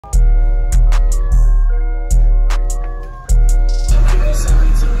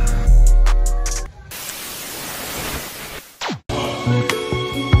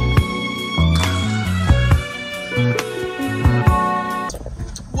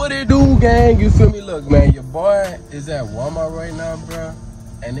What it do, gang? You feel me? Look, man, your boy is at Walmart right now, bro,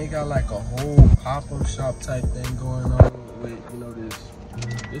 and they got like a whole pop-up shop type thing going on with, you know, this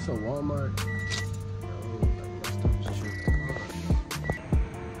a Walmart.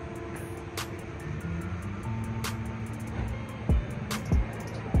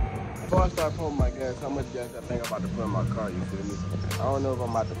 Before I start pumping my gas, how much gas I think I'm about to put in my car, you feel me? I don't know if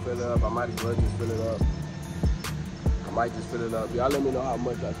I'm about to fill it up. I might as well just fill it up. I might just fill it up. Y'all let me know how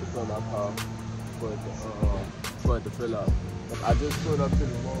much I should put in my car for it to fill up. I just pulled up to the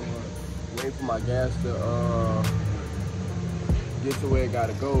Walmart, waiting for my gas to get to where it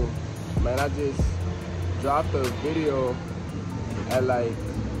gotta go. Man, I just dropped a video at like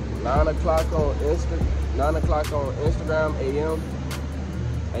 9 o'clock on Instagram AM,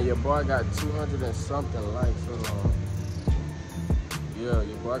 and your boy got 200 and something likes. Yeah,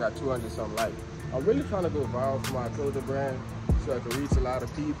 your boy got 200 something likes. I'm really trying to go viral for my clothing brand so I can reach a lot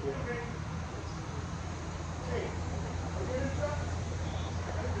of people.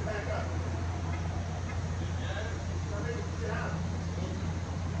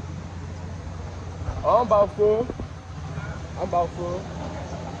 Oh, I'm about full. I'm about full.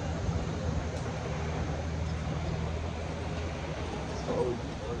 Oh, you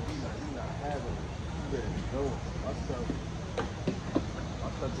not having it. You better go. My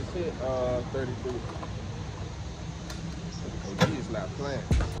stuff just hit 33. Oh, he is not playing.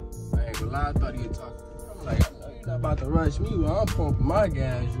 I ain't gonna lie, I thought he was talking. I'm like, you're not about to rush me while I'm pumping my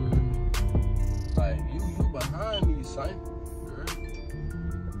gas, you know? Like, you behind me, son.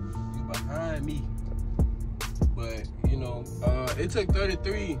 You behind me. But, you know, it took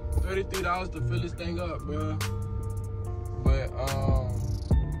 $33 to fill this thing up, bro. But,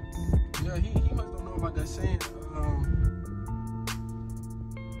 yeah, he must don't know about that saying.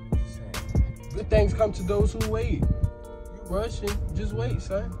 Good things come to those who wait. You rushing, just wait,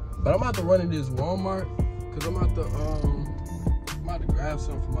 son. But I'm about to run in this Walmart, cause I'm about to grab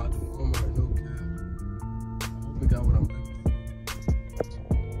something from out the Walmart. No cap. I hope we got what I'm looking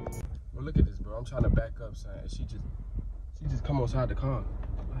for. Well, look at this, bro. I'm trying to back up, son. She just come outside the car.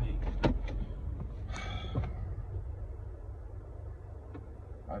 Like,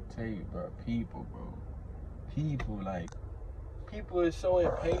 I tell you, bro. People, like. People is so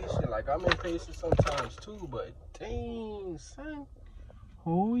impatient. Like, I'm impatient sometimes too, but dang, son,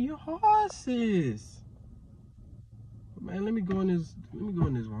 hold your horses. Man, let me go in this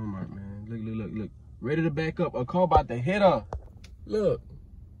Walmart, man. Look. Ready to back up. A car about to hit her. Look.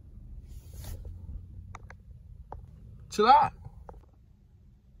 Chill out.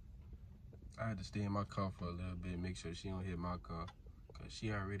 I had to stay in my car for a little bit, make sure she don't hit my car, cause she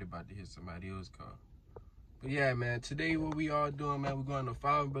already about to hit somebody else's car. But yeah, man, today what we all doing, man, we're going to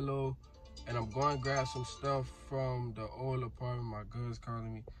Five Below, and I'm going to grab some stuff from the old apartment. My girl's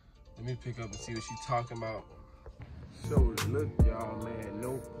calling me. Let me pick up and see what she's talking about. So look, y'all, man,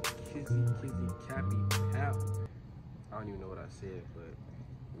 no kizzy cappy cap. I don't even know what I said, but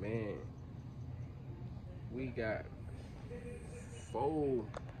man, we got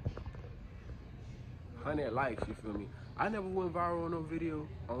 400 likes, you feel me? I never went viral on no video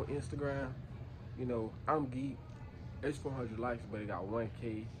on Instagram. You know, I'm geek. It's 400 likes, but it got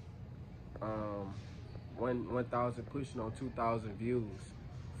 1K, 1,000 pushing on 2,000 views.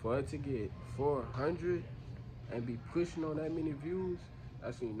 For it to get 400 and be pushing on that many views,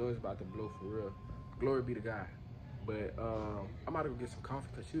 that's when you know it's about to blow for real. Glory be to God. But I'm about to go get some coffee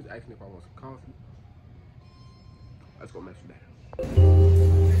because she was asking if I want some coffee. Let's go mess with that.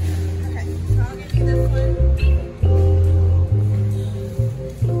 Okay, so I'll give you this one.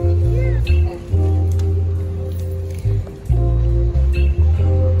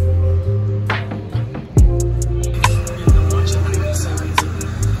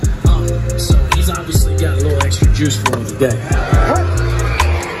 Obviously got a little extra juice for me today.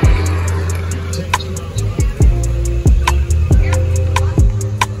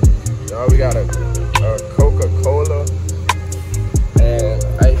 Y'all, we got a Coca-Cola and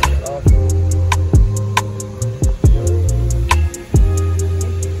iced coffee.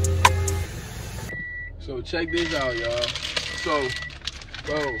 So check this out, y'all. So,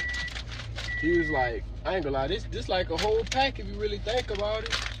 bro, he was like, I ain't gonna lie, this like a whole pack if you really think about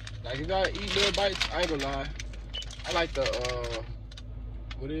it. Like, if y'all eat little bites, I ain't gonna lie. I like the,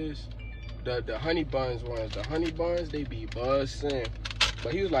 the honey buns ones. The honey buns, they be buzzing.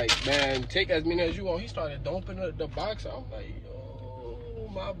 But he was like, man, take as many as you want. He started dumping the box. I was like, oh,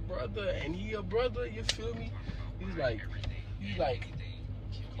 my brother. And he a brother, you feel me? He's like,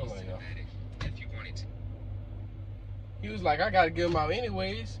 hold on, y'all. He was like, I gotta give him out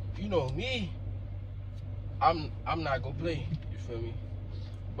anyways. You know me. I'm not gonna play, you feel me?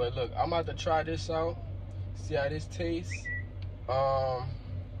 But look, I'm about to try this out. See how this tastes.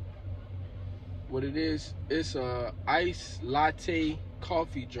 What it is, it's a iced latte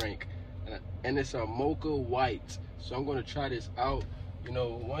coffee drink, and it's a mocha white. So I'm gonna try this out. You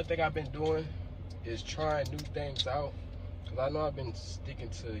know, one thing I've been doing is trying new things out, cause I know I've been sticking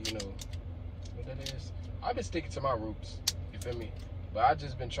to, you know, what that is. I've been sticking to my roots. You feel me? But I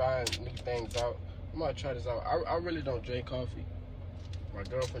just been trying new things out. I'm gonna try this out. I really don't drink coffee. My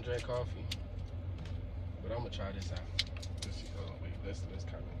girlfriend drank coffee, but I'm gonna try this out. Let's see. Oh wait, let's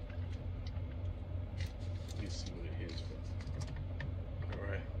kind of. Let's see what it is first. All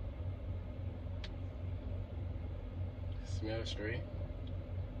right. Smell straight.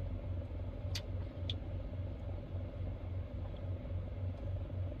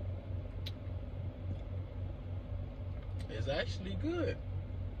 It's actually good.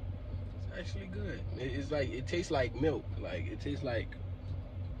 It's actually good. It's like, it tastes like milk. Like, it tastes like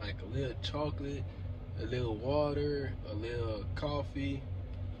a little chocolate, a little water, a little coffee.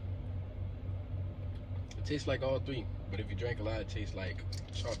 It tastes like all three, but if you drink a lot, it tastes like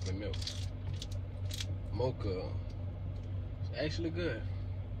chocolate milk. Mocha. It's actually good.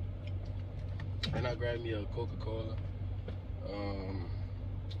 And I grabbed me a Coca-Cola.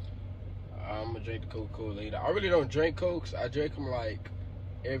 I'm gonna drink the Coca-Cola later. I really don't drink Cokes. I drink them like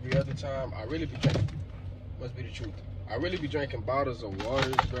every other time. I really be drinking, must be the truth, I really be drinking bottles of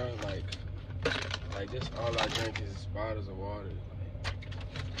waters, bro. Like this, all I drink is bottles of water.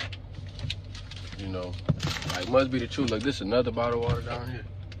 You know, like, must be the truth. Like, this another bottle of water down here.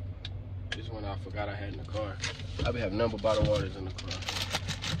 This one I forgot I had in the car. I be having number bottled waters in the car.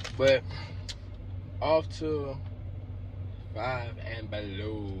 But off to 5 and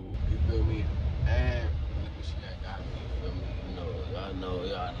below. You feel me? And look what she got me. You feel me? You know, y'all know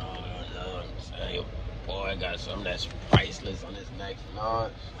what I'm saying. Boy, got something that's priceless on this next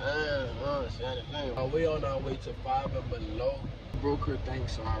launch. We on our way to 5 and below. Broke her thing,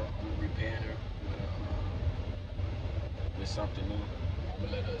 so I'm repaying her with something new. I'm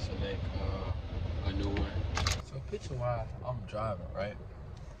gonna let her select a new one. So picture why I'm driving, right?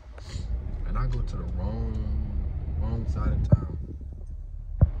 And I go to the wrong side of town.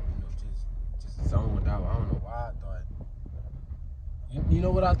 You know, just zoned out. I don't know why I thought. You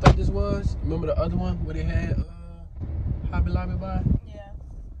know what I thought this was? Remember the other one where they had Hobby Lobby by? Yeah.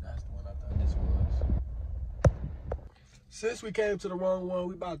 That's the one I thought this was. Since we came to the wrong one,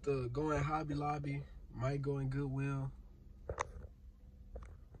 we about to go in Hobby Lobby. Might go in Goodwill.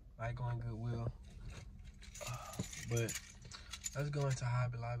 But let's go into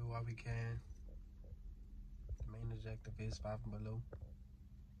Hobby Lobby while we can. The main objective is 5 and below.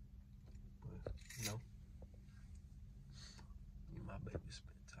 But, you know, me and my baby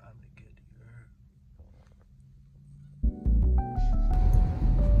spend time together, you heard?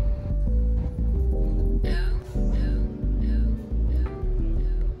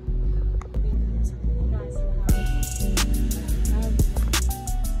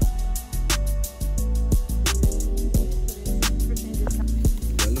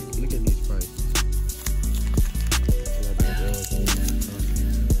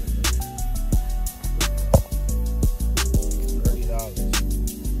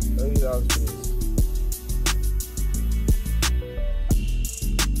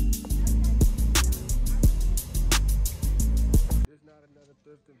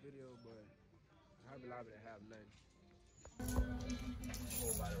 Video, but Hobby Lobby to have none.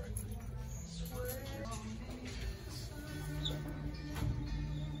 Whole body right there.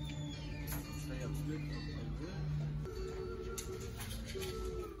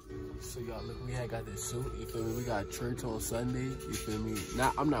 So y'all, look, we had got this suit. You feel me? We got church on Sunday. You feel me?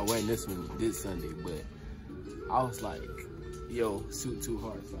 I'm not wearing this one this Sunday, but I was like, yo, suit too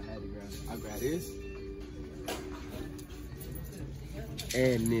hard, so I had to grab it. I grabbed this.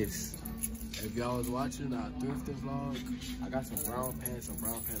 And this. If y'all was watching our thrifting vlog, I got some brown pants. Some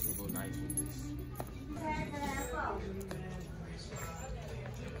brown pants will go nice with this.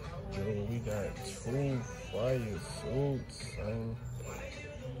 Yo, we got 2 fire suits, son.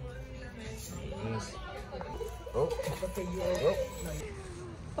 This. Oh.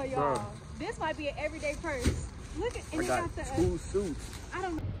 For y'all, this might be an everyday purse. Look at, and I got the 2 suits. I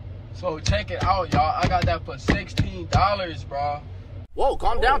don't know. So check it out, y'all. I got that for $16, bro. Whoa,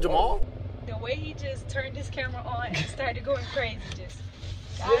 calm down, Jamal. The way he just turned his camera on and started going crazy, just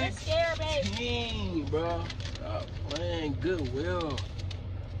got scared, baby. 16, bro. Man, Goodwill.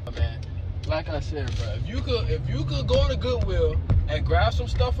 Man, like I said, bro, if you could go to Goodwill and grab some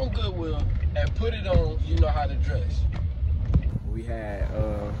stuff from Goodwill and put it on, you know how to dress. We had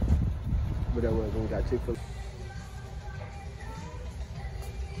what that was when we got Chick-fil-A.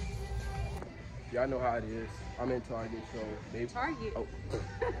 Y'all know how it is. I'm in Target, so they... Target? Oh.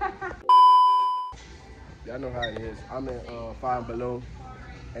 Y'all know how it is. I'm in Five Below,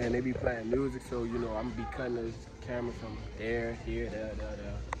 and they be playing music, so, you know, I'm gonna be cutting this camera from there, here, there.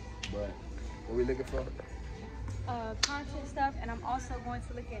 But what we looking for? Content stuff, and I'm also going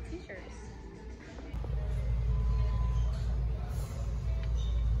to look at t-shirts.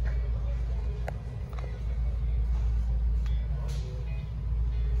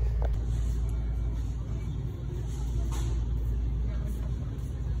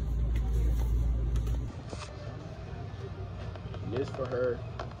 This for her,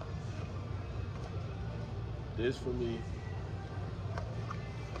 this for me,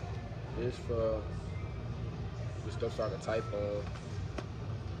 this for the stuff so I can type on,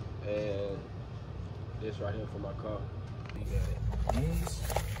 and this right here for my car. We got these.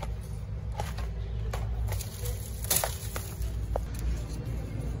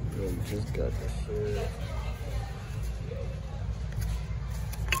 We just got the shirt.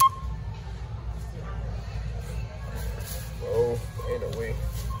 Oh, ain't no way.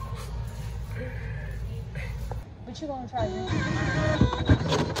 But you gonna try this? I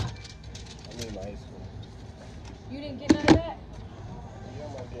need my ice cream. You didn't get none of that?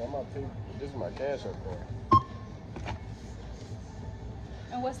 Yeah, I'm gonna pay. This is my cash up there.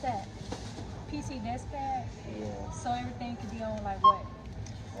 And what's that? PC desk pad? Yeah. So everything could be on like what?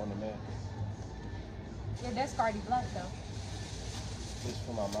 On the mat. Your desk already black though. This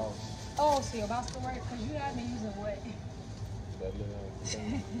for my mouse. Oh, so your mouse can work? Because you have been using what? That little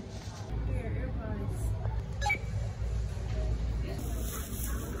thing.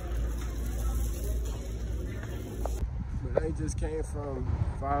 But I just came from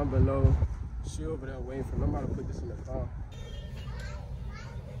Five Below. She over there waiting for nobody to put this in the car.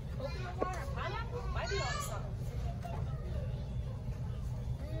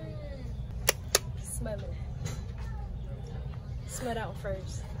 Smell it. Smell out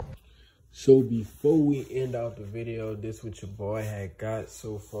first. So before we end out the video, this what your boy had got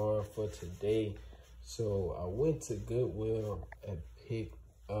so far for today. So I went to Goodwill and picked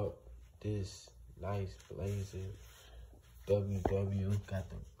up this nice blazer. WW, got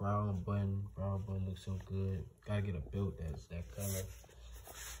the brown button. Brown button looks so good. Gotta get a belt that's that color.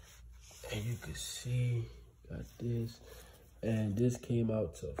 And you can see, got this. And this came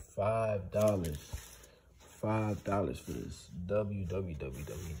out to $5. $5 for this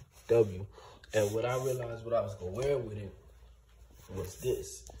WWW. And what I realized what I was gonna wear with it was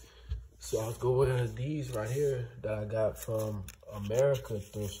this. So I was gonna wear these right here that I got from America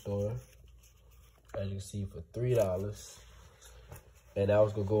thrift store, as you can see, for $3. And I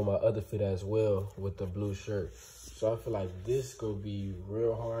was gonna go with my other fit as well with the blue shirt. So I feel like this gonna be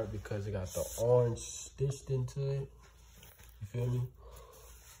real hard because it got the orange stitched into it. You feel me?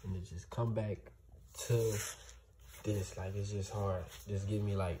 And it just come back to this, like it's just hard. Just give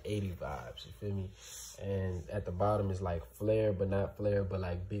me like 80 vibes, you feel me? And at the bottom is like flare, but not flare, but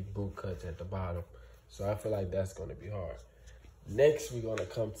like big boot cuts at the bottom. So I feel like that's gonna be hard. Next we're gonna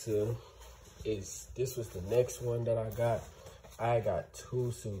come to is, this was the next one that I got. I got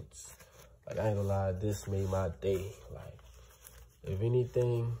 2 suits. Like I ain't gonna lie, this made my day. Like if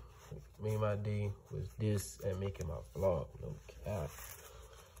anything made my day was this and making my vlog, no cap.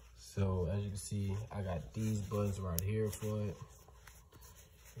 So as you can see, I got these buttons right here for it.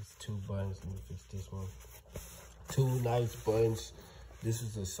 It's 2 buttons. Let me fix this one. 2 nice buttons. This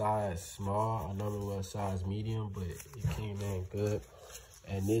is a size small. I normally wear a size medium, but it came in good.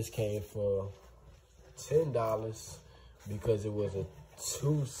 And this came for $10 because it was a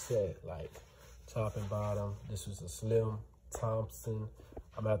 2 set, like top and bottom. This was a slim Thompson.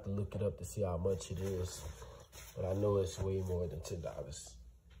 I'm gonna have to look it up to see how much it is, but I know it's way more than $10.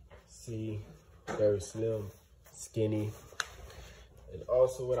 See, very slim, skinny. And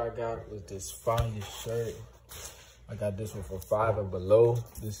also what I got was this fire shirt. I got this one from Five and Below.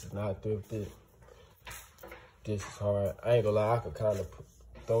 This is not thrifted. This is hard. I ain't gonna lie, I could kind of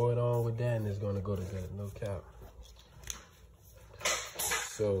throw it on with that and it's gonna go together, no cap.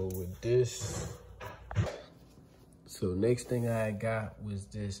 So with this, so next thing I got was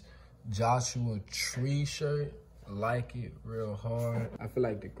this Joshua Tree shirt. I like it real hard. I feel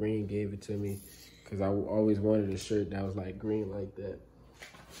like the green gave it to me because I always wanted a shirt that was like green like that.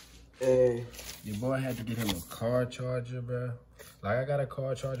 And your boy had to get him a car charger, bro. Like I got a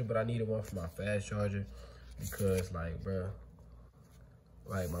car charger, but I needed one for my fast charger because like, bro,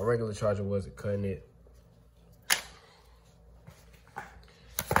 like my regular charger wasn't cutting it.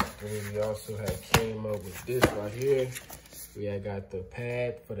 And then we also had came up with this right here. We had got the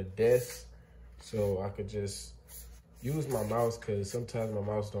pad for the desk, so I could just use my mouse because sometimes my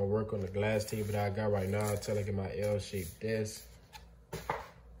mouse don't work on the glass table that I got right now until I get my L-shaped desk.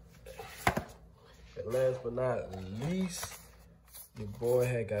 And last but not least, your boy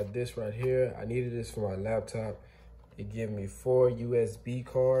had got this right here. I needed this for my laptop. It gave me 4 USB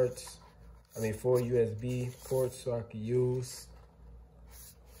cards. 4 USB ports so I can use.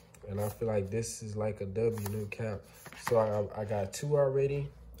 And I feel like this is like a W new count. So I got 2 already.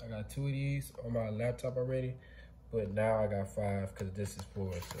 I got 2 of these on my laptop already. But now I got 5 because this is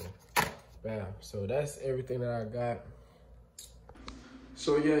 4. So, bam. So that's everything that I got.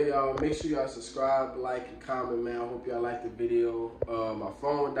 So yeah, y'all, make sure y'all subscribe, like, and comment, man. I hope y'all like the video. My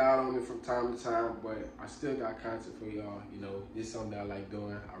phone died on me from time to time, but I still got content for y'all. You know, this is something that I like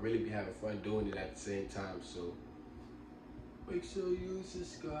doing. I really be having fun doing it at the same time. So make sure you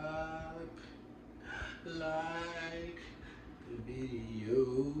subscribe, like the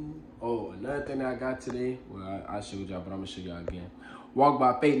video. Oh, another thing that I got today, well, I showed y'all, but I'm gonna show y'all again. Walk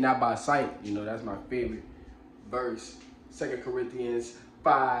by faith, not by sight. You know, that's my favorite verse. 2 Corinthians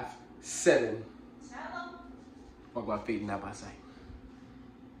 5:7. Walk by faith, not by sight.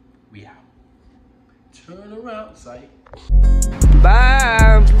 We out. Turn around, sight.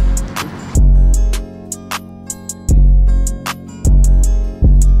 Bye.